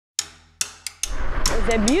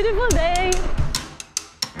It's a beautiful day.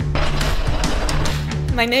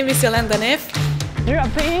 My name is Jolanda Neff.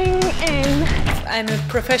 Dropping in. I'm a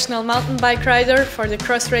professional mountain bike rider for the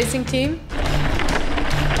KROSS Racing Team.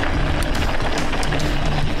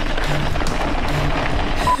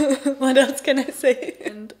 What else can I say?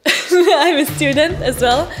 And I'm a student as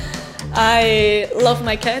well. I love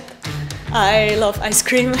my cat. I love ice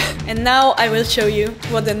cream. And now I will show you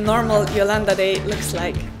what a normal Jolanda day looks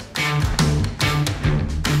like.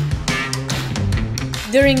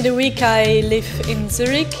 During the week I live in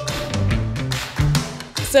Zurich.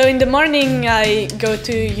 So in the morning I go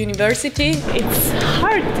to university. It's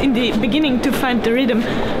hard in the beginning to find the rhythm.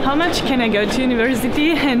 How much can I go to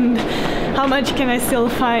university and how much can I still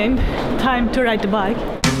find time to ride the bike?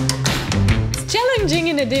 It's challenging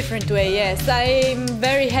in a different way, yes. I'm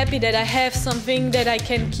very happy that I have something that I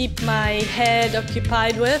can keep my head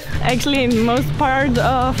occupied with. Actually, in most part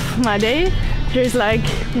of my day, there's like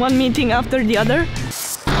one meeting after the other.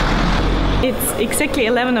 It's exactly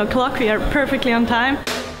 11 o'clock, we are perfectly on time.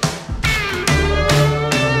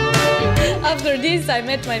 After this, I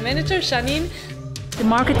met my manager, Janine. The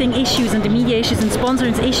marketing issues and the media issues and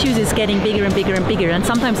sponsoring issues is getting bigger and bigger and bigger. And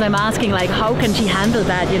sometimes I'm asking, like, how can she handle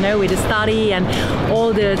that, you know, with the study and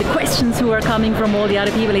all the questions who are coming from all the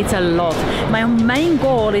other people. It's a lot. My main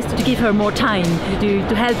goal is to give her more time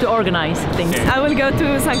to help to organize things. I will go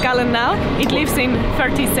to St. Gallen now. It leaves in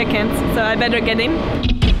 30 seconds, so I better get in.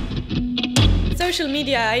 Social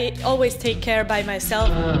media, I always take care by myself.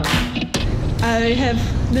 I have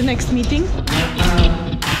the next meeting.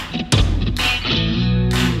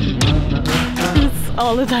 It's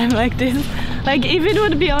all the time like this. Like, if it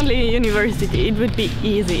would be only university, it would be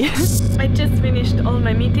easy. I just finished all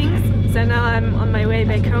my meetings, so now I'm on my way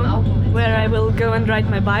back home, where I will go and ride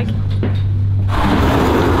my bike.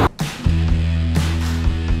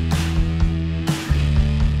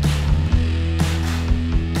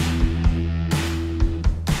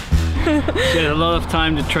 She had a lot of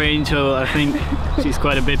time to train, so I think she's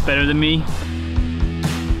quite a bit better than me.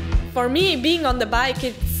 For me, being on the bike,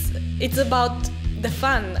 it's about the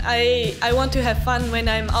fun. I want to have fun when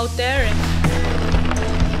I'm out there.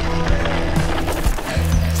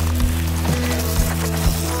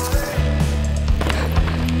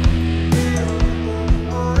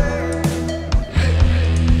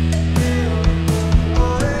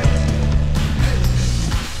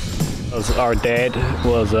 Our dad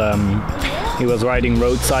was he was riding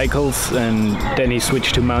road cycles and then he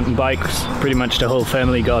switched to mountain bikes. Pretty much the whole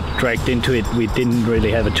family got dragged into it. We didn't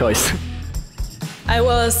really have a choice. I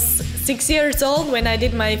was 6 years old when I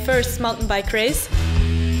did my first mountain bike race.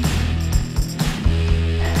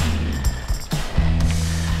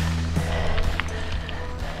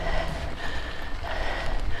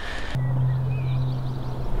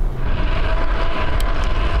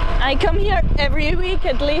 I come here every week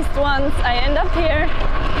at least once. I end up here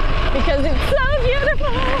because it's so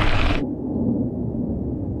beautiful.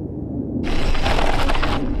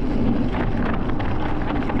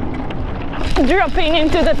 Dropping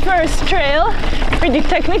into the first trail, pretty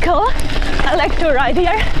technical. I like to ride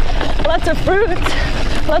here. Lots of fruits,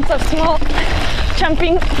 lots of small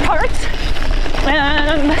jumping parts,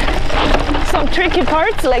 and some tricky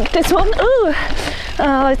parts like this one. Ooh,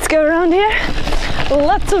 let's go around here.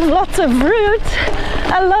 Lots of roots.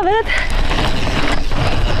 I love it.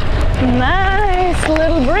 Nice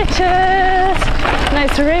little bridges.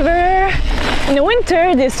 Nice river. In the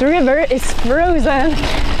winter, this river is frozen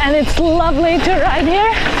and it's lovely to ride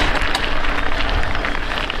here.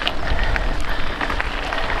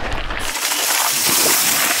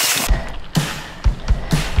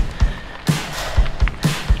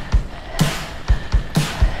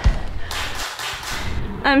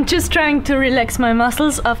 I'm just trying to relax my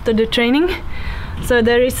muscles after the training, so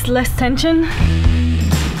there is less tension.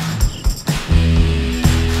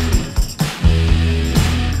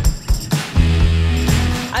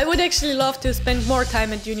 I would actually love to spend more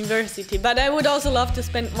time at university, but I would also love to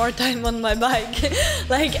spend more time on my bike,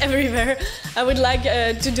 like everywhere. I would like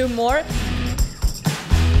to do more.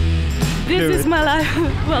 This is my life.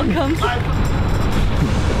 Welcome.